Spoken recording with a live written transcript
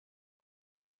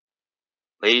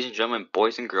Ladies and gentlemen,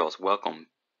 boys and girls, welcome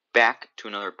back to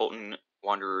another Bolton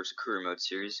Wanderers Career Mode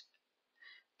series.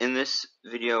 In this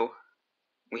video,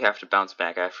 we have to bounce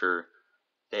back after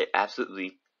the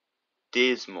absolutely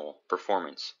dismal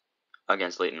performance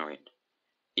against Leyton Orient.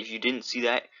 If you didn't see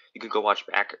that, you could go watch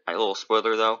back. A little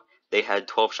spoiler though, they had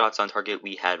 12 shots on target,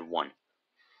 we had 1.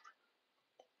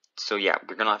 So yeah,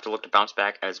 we're going to have to look to bounce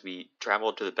back as we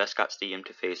travel to the Bescott Stadium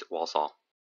to face Walsall.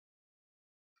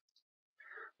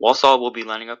 Walsall will be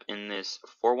lining up in this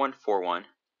 4-1-4-1.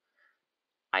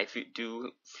 I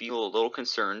do feel a little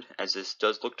concerned as this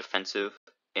does look defensive,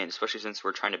 and especially since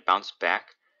we're trying to bounce back,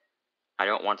 I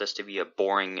don't want this to be a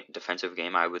boring defensive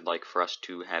game. I would like for us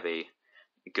to have a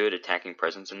good attacking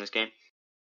presence in this game.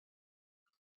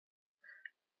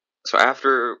 So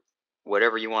after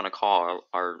whatever you want to call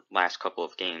our last couple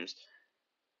of games,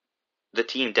 the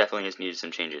team definitely has needed some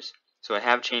changes. So I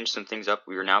have changed some things up.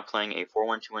 We are now playing a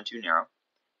 4-1-2-1-2 narrow.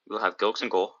 We will have Gilks in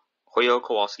goal. Hoyo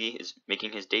Kowalski is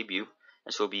making his debut,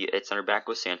 and so will be at center back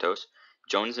with Santos.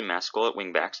 Jones and Maskell at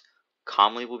wing backs.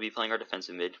 Comley will be playing our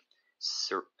defensive mid.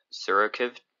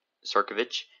 Sarkovic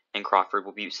and Crawford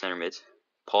will be center mids.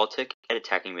 Politic at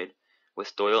attacking mid,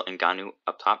 with Doyle and Ganu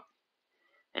up top.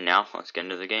 And now, let's get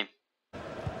into the game.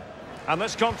 And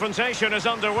this confrontation is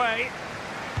underway.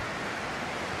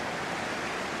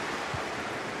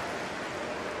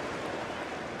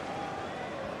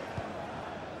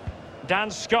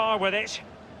 Dan Scar with it.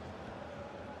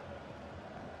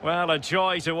 Well, a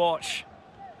joy to watch.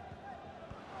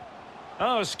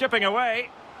 Oh, skipping away.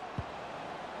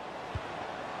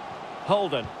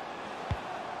 Holden.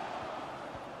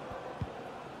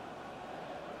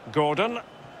 Gordon.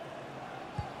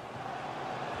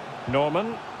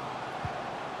 Norman.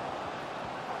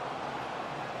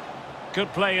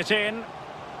 Could play it in.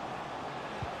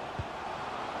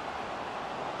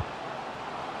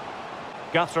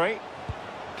 Guthrie.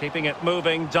 Keeping it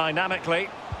moving dynamically.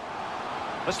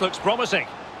 This looks promising.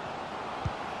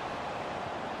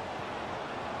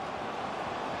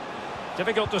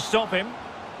 Difficult to stop him.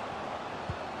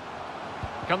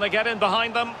 Can they get in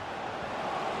behind them?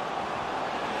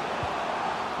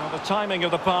 Well, the timing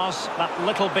of the pass, that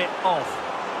little bit off.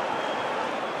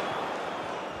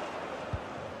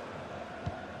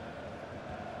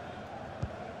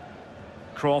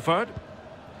 Crawford.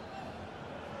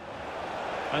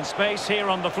 And space here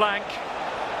on the flank.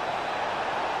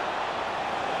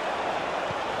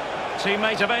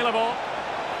 Teammate available.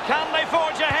 Can they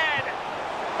forge ahead?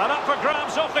 And up for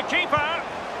grabs off the keeper.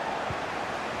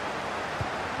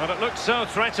 Well, it looked so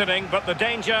threatening, but the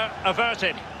danger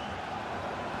averted.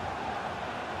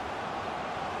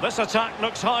 This attack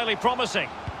looks highly promising.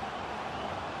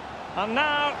 And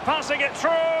now, passing it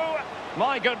through.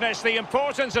 My goodness, the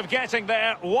importance of getting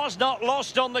there was not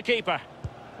lost on the keeper.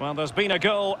 Well, there's been a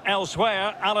goal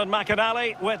elsewhere. Alan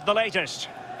McAnally with the latest.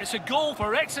 It's a goal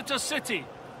for Exeter City.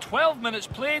 12 minutes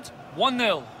played,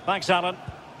 1-0. Thanks, Alan.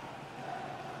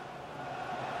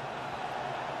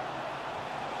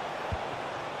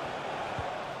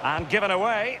 And given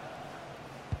away.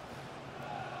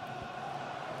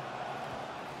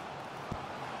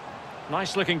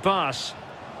 Nice looking pass.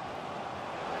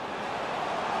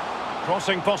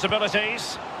 Crossing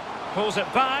possibilities. Pulls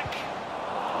it back.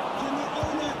 Can the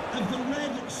owner of the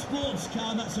red sports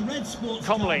car, that's a red sports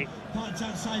Comley. car, parked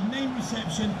outside main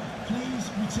reception, please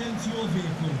return to your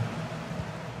vehicle?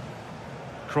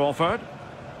 Crawford.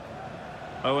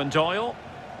 Owen Doyle.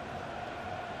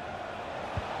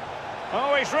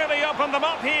 Oh, he's really opened them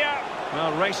up here.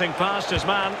 Well, racing past his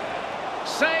man.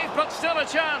 Save, but still a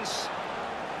chance.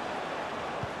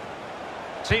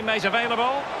 Teammate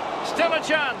available. Still a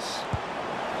chance.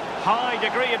 High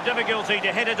degree of difficulty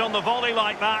to hit it on the volley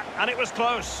like that, and it was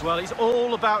close. Well, it's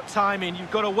all about timing.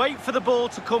 You've got to wait for the ball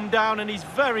to come down, and he's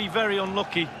very, very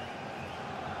unlucky.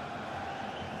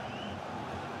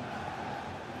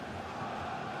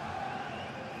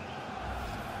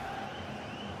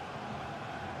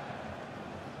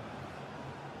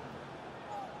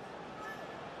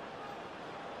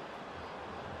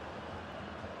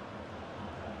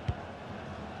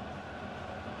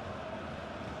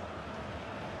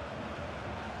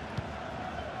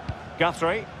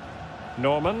 Guthrie.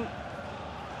 Norman.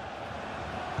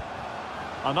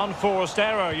 An unforced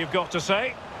error, you've got to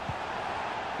say.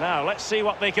 Now, let's see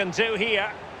what they can do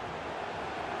here.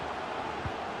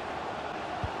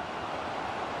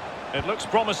 It looks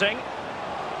promising.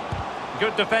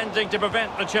 Good defending to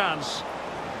prevent the chance.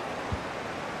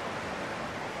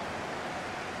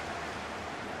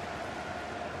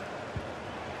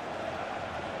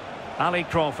 Ali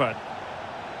Crawford.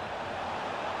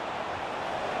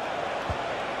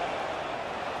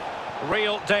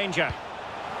 Real danger.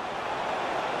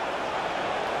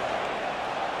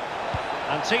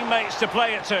 And teammates to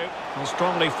play it to. And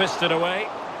strongly fisted away.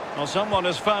 Well, someone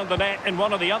has found the net in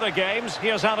one of the other games.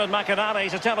 Here's Alan McInally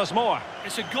to tell us more.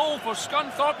 It's a goal for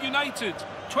Scunthorpe United.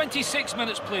 26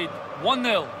 minutes played,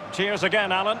 1-0. Cheers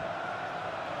again, Alan.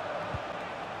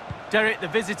 Derek, the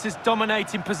visitors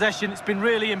dominating possession. It's been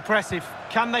really impressive.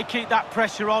 Can they keep that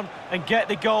pressure on and get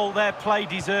the goal their play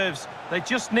deserves? They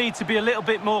just need to be a little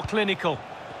bit more clinical.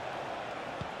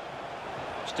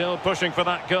 Still pushing for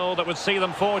that goal that would see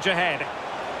them forge ahead.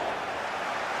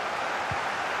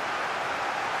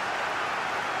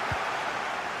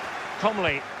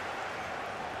 Comley.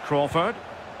 Crawford.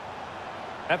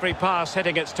 Every pass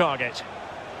hitting its target.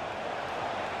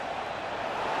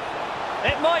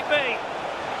 It might be.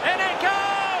 In it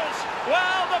goes!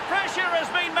 Well, the pressure has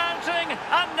been mounting,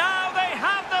 and now they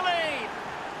have the lead.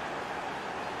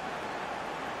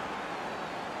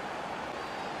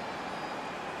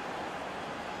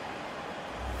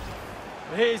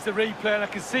 Here's the replay, and I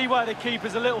can see why the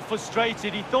keeper's a little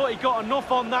frustrated. He thought he got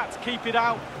enough on that to keep it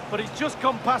out, but it's just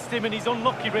gone past him, and he's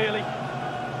unlucky, really.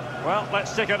 Well,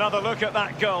 let's take another look at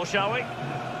that goal, shall we?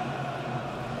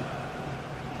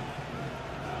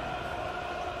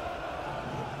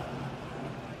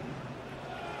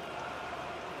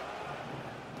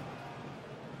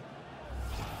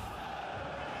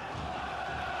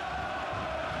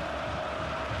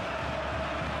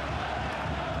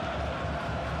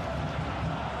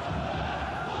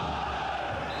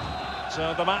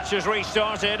 So the match has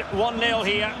restarted, 1-0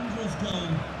 here.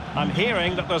 I'm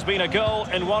hearing that there's been a goal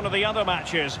in one of the other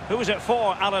matches. Who's it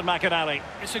for, Alan McInally?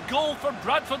 It's a goal for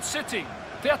Bradford City.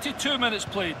 32 minutes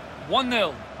played,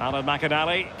 1-0. Alan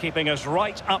McInally keeping us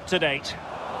right up to date.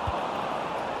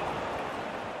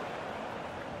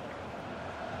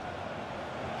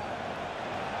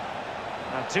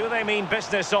 And do they mean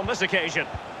business on this occasion?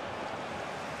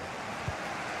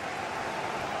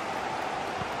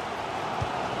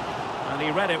 And he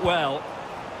read it well.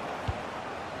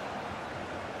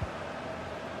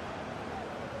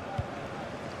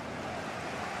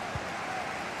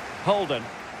 Holden.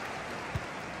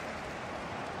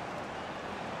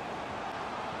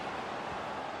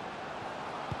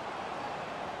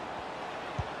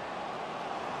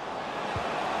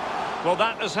 Well,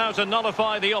 that is how to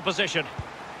nullify the opposition.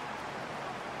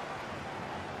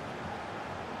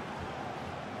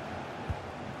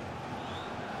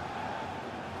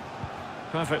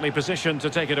 Perfectly positioned to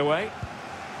take it away.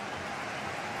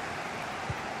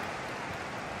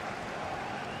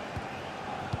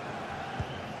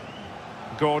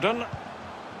 Gordon.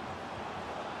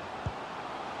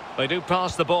 They do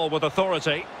pass the ball with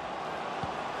authority.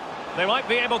 They might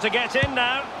be able to get in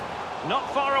now.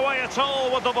 Not far away at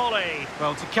all with the volley.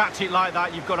 Well, to catch it like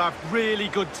that, you've got to have really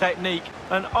good technique,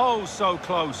 and oh, so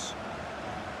close.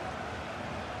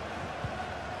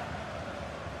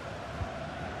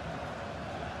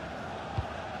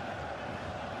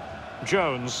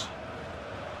 Jones.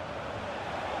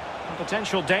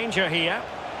 Potential danger here.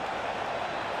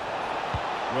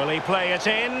 Will he play it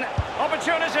in?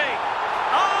 Opportunity!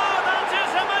 Oh, that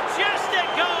is a majestic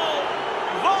goal!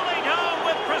 Volleyed home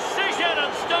with precision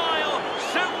and style.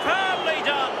 Superbly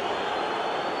done!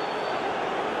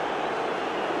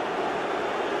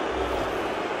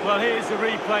 Well, here's the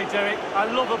replay, Derek.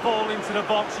 I love a ball into the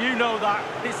box, you know that.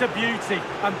 It's a beauty.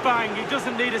 And bang, it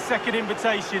doesn't need a second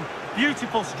invitation.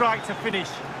 Beautiful strike to finish.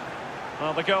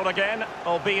 Well, the goal again,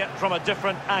 albeit from a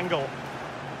different angle.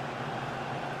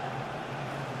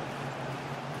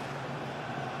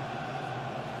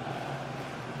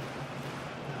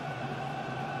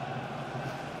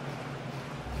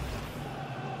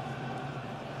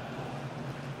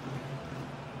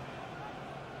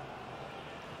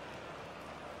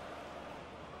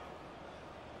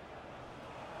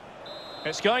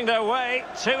 It's going their way,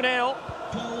 2-0.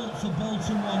 Goal for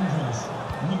Bolton Wanderers.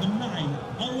 Number 9,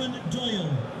 Owen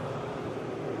Doyle.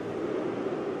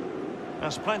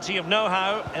 There's plenty of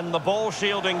know-how in the ball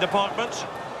shielding department.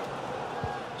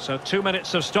 So 2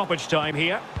 minutes of stoppage time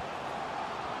here.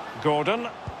 Gordon.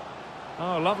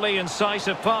 Oh, lovely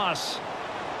incisive pass.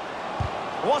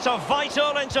 What a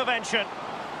vital intervention.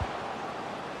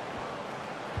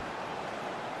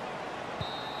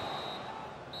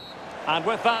 And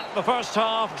with that, the first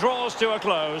half draws to a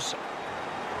close.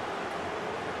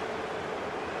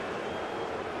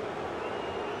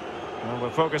 Well,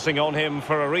 we're focusing on him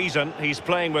for a reason. He's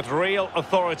playing with real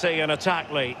authority and attack,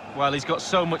 Lee. Well, he's got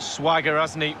so much swagger,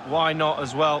 hasn't he? Why not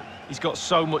as well? He's got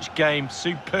so much game,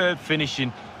 superb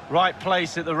finishing, right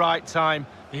place at the right time.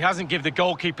 He hasn't given the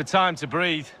goalkeeper time to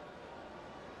breathe.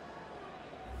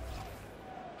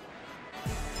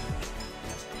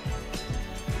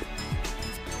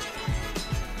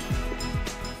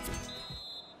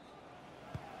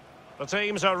 The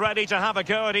teams are ready to have a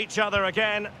go at each other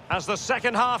again as the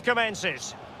second half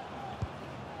commences.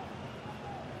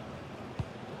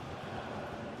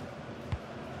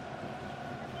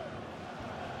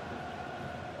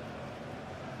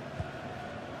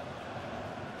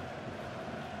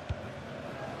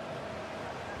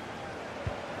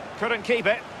 Couldn't keep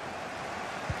it.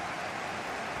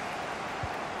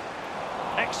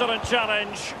 Excellent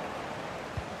challenge.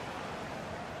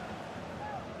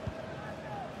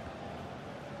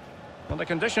 And the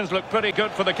conditions look pretty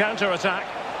good for the counter-attack.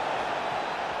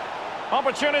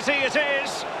 Opportunity it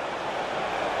is.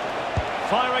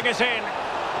 Firing it in.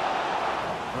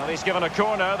 Well, he's given a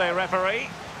corner, the referee.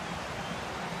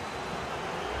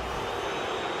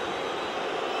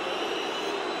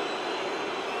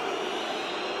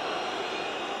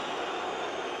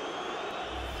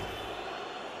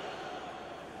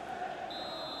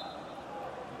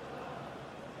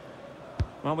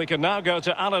 Well, we can now go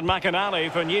to Alan McInally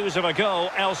for news of a goal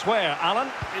elsewhere. Alan?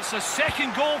 It's a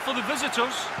second goal for the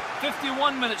visitors.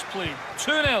 51 minutes played.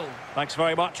 2-0. Thanks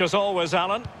very much as always,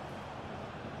 Alan.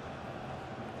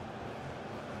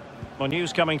 Well,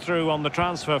 news coming through on the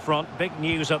transfer front. Big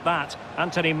news at that.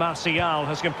 Anthony Martial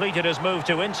has completed his move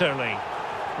to Inter.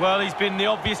 Well, he's been the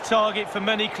obvious target for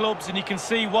many clubs, and you can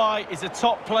see why. He's a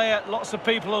top player. Lots of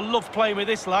people will love playing with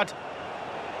this lad.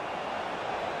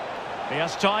 He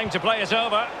has time to play it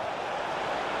over.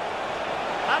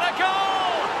 And a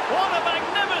goal! What a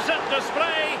magnificent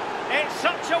display! It's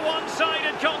such a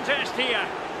one-sided contest here.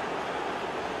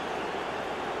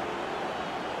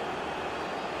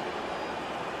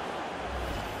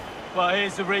 Well,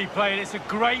 here's the replay, and it's a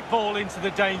great ball into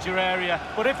the danger area.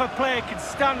 But if a player can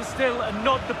stand still and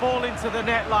nod the ball into the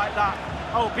net like that,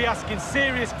 I'll be asking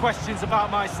serious questions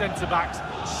about my centre-backs.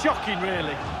 Shocking,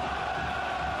 really.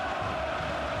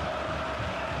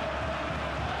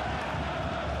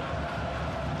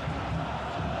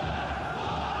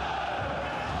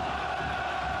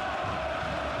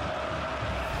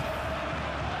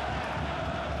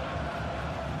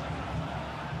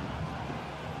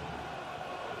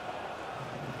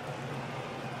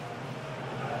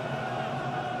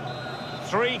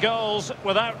 Three goals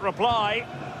without reply.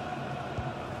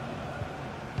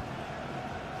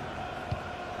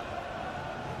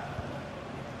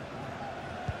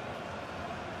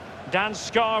 Dan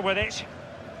Scar with it.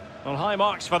 Well, high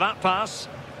marks for that pass.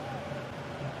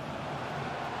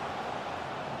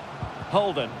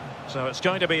 Holden. So it's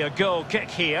going to be a goal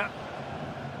kick here.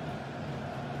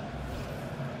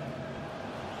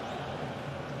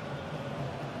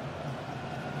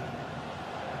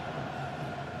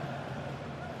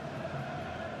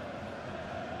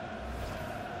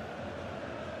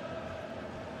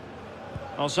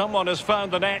 Well, someone has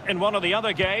found the net in one of the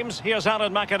other games. Here's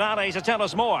Alan McInally to tell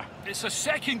us more. It's a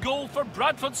second goal for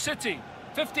Bradford City.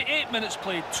 58 minutes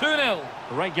played. 2-0.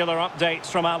 Regular updates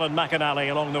from Alan McInally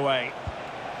along the way.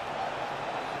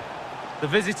 The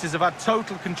visitors have had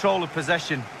total control of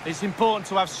possession. It's important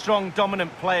to have strong,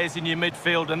 dominant players in your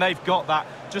midfield, and they've got that.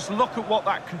 Just look at what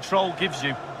that control gives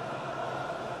you.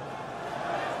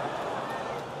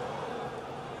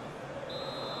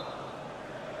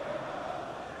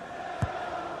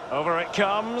 Over it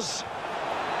comes.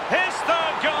 His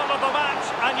third goal of the match,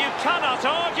 and you cannot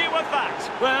argue with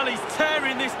that. Well, he's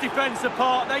tearing this defence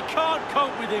apart. They can't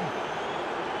cope with him.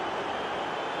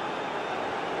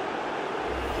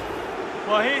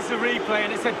 Well, here's the replay,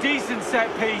 and it's a decent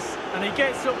set piece, and he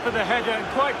gets up for the header, and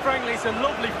quite frankly, it's a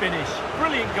lovely finish.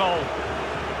 Brilliant goal.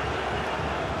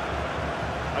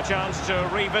 A chance to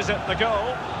revisit the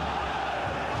goal.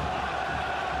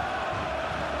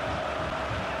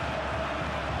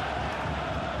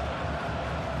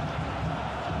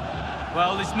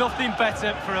 Well, there's nothing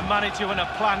better for a manager when a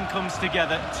plan comes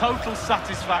together. Total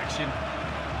satisfaction.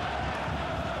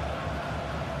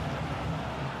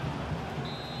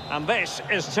 And this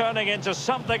is turning into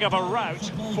something of a rout.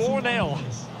 4-0.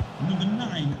 Number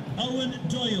 9, Owen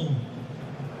Doyle.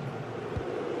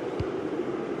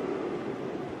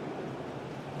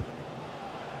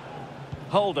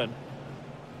 Holden.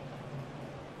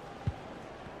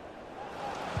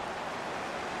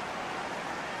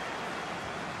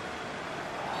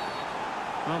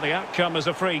 Well, the outcome is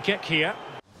a free kick here.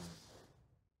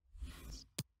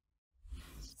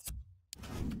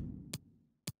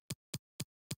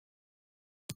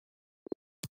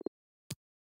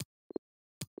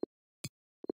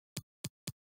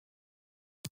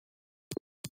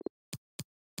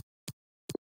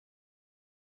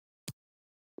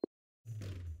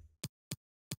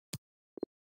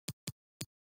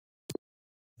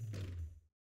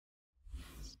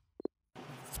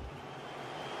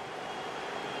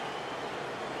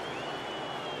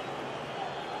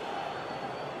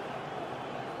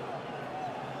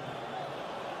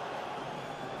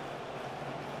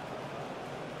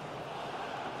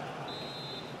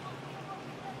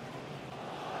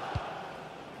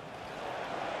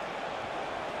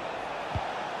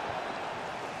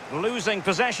 Losing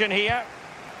possession here.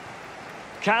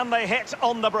 Can they hit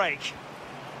on the break?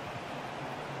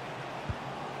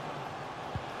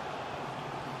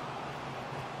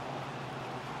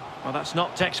 Well, that's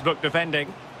not textbook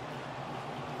defending.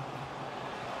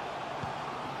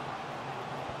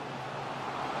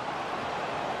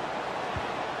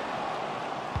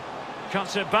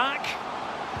 Cuts it back.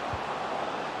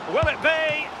 Will it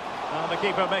be? Well, the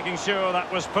keeper making sure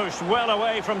that was pushed well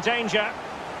away from danger.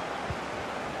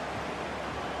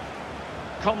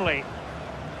 Comley.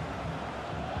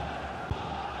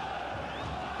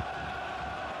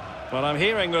 Well, I'm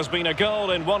hearing there's been a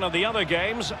goal in one of the other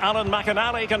games. Alan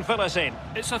McInally can fill us in.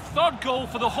 It's a third goal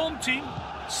for the home team.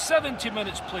 70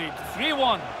 minutes played,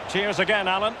 3-1. Cheers again,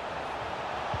 Alan.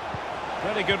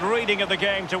 Very good reading of the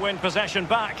game to win possession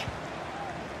back.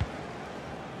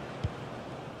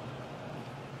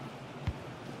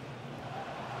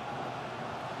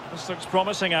 This looks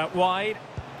promising out wide.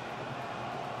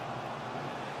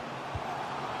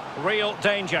 Real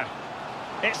danger.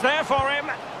 It's there for him.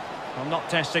 I'm not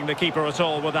testing the keeper at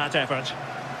all with that effort.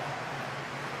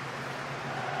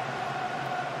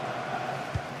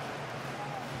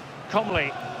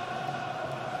 Comley.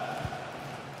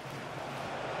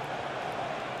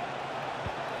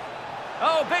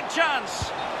 Oh, big chance!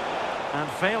 And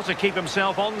failed to keep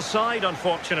himself onside,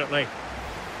 unfortunately.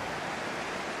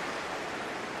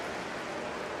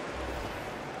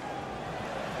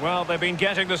 Well, they've been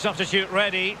getting the substitute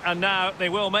ready, and now they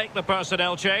will make the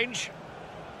personnel change.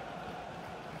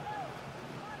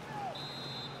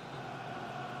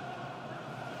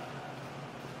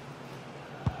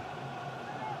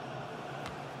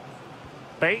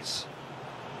 Bates.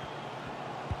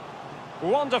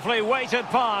 Wonderfully weighted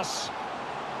pass.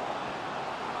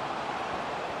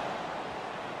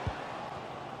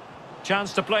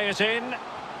 Chance to play it in.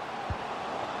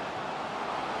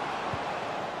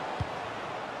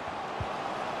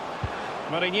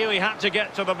 But he knew he had to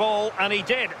get to the ball, and he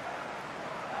did.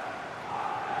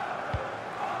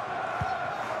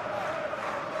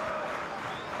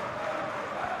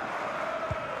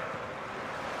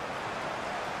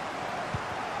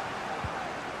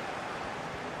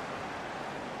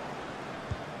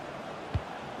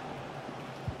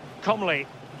 Comley.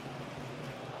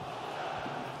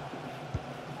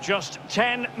 Just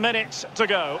 10 minutes to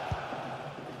go.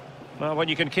 Well, when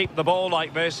you can keep the ball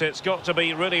like this, it's got to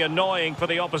be really annoying for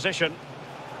the opposition.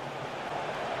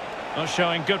 Well,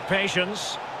 showing good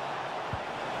patience.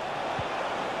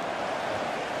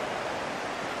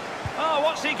 Oh,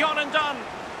 what's he gone and done?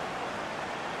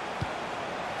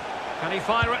 Can he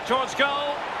fire it towards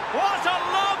goal? What a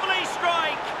lovely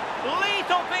strike!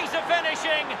 Lethal piece of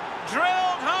finishing.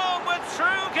 Drilled home with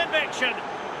true conviction.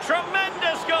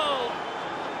 Tremendous goal.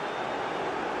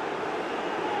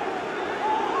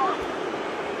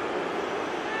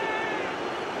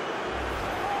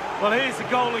 Well, here's the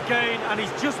goal again, and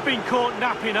he's just been caught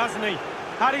napping, hasn't he?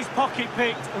 Had his pocket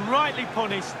picked and rightly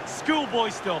punished. Schoolboy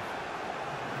stuff.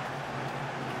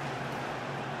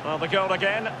 Well, the goal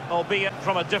again, albeit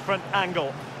from a different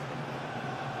angle.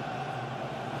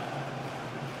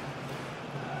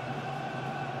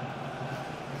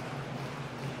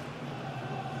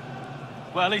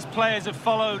 Well, his players have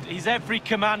followed his every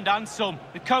command and some.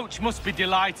 The coach must be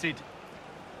delighted.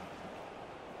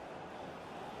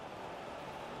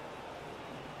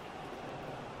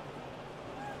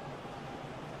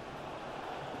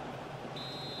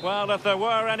 Well, if there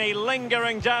were any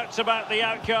lingering doubts about the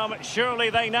outcome, surely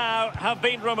they now have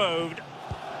been removed.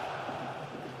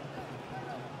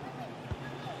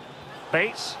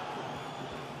 Bates.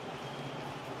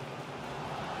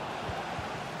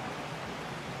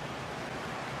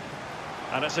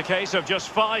 And it's a case of just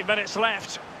 5 minutes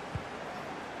left.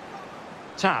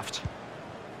 Taft.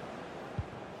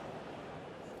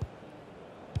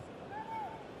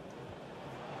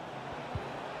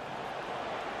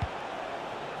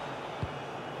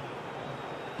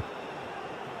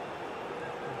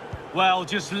 Well,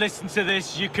 just listen to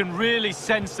this. You can really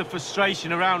sense the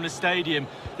frustration around the stadium.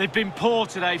 They've been poor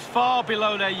today, far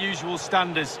below their usual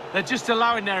standards. They're just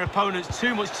allowing their opponents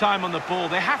too much time on the ball.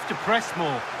 They have to press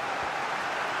more.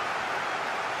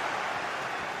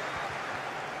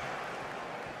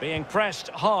 Being pressed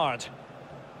hard.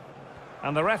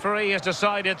 And the referee has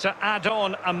decided to add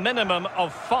on a minimum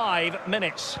of 5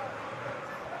 minutes.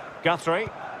 Guthrie.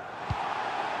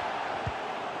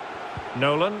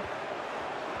 Nolan.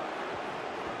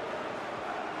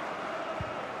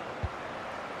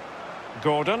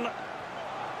 Gordon.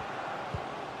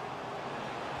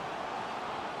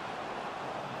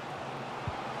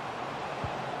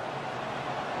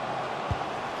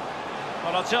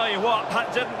 Well, I'll tell you what,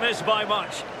 that didn't miss by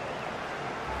much.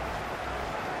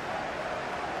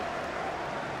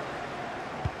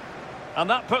 And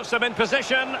that puts them in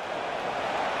position.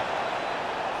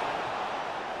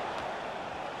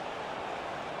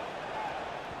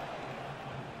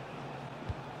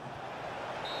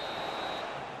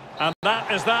 And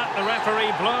that is that. The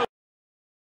referee blows.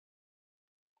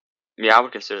 Yeah, I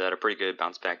would consider that a pretty good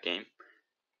bounce-back game.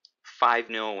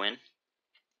 5-0 win.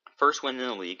 First win in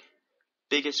the league.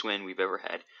 Biggest win we've ever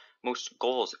had. Most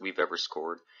goals we've ever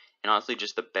scored. And honestly,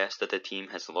 just the best that the team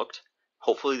has looked.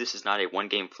 Hopefully this is not a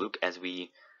one-game fluke, as we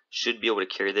should be able to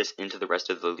carry this into the rest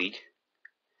of the league.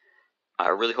 I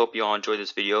really hope you all enjoyed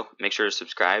this video. Make sure to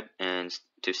subscribe and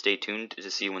to stay tuned to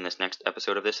see when this next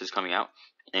episode of this is coming out.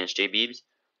 And it's Jay Beebs,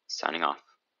 signing off.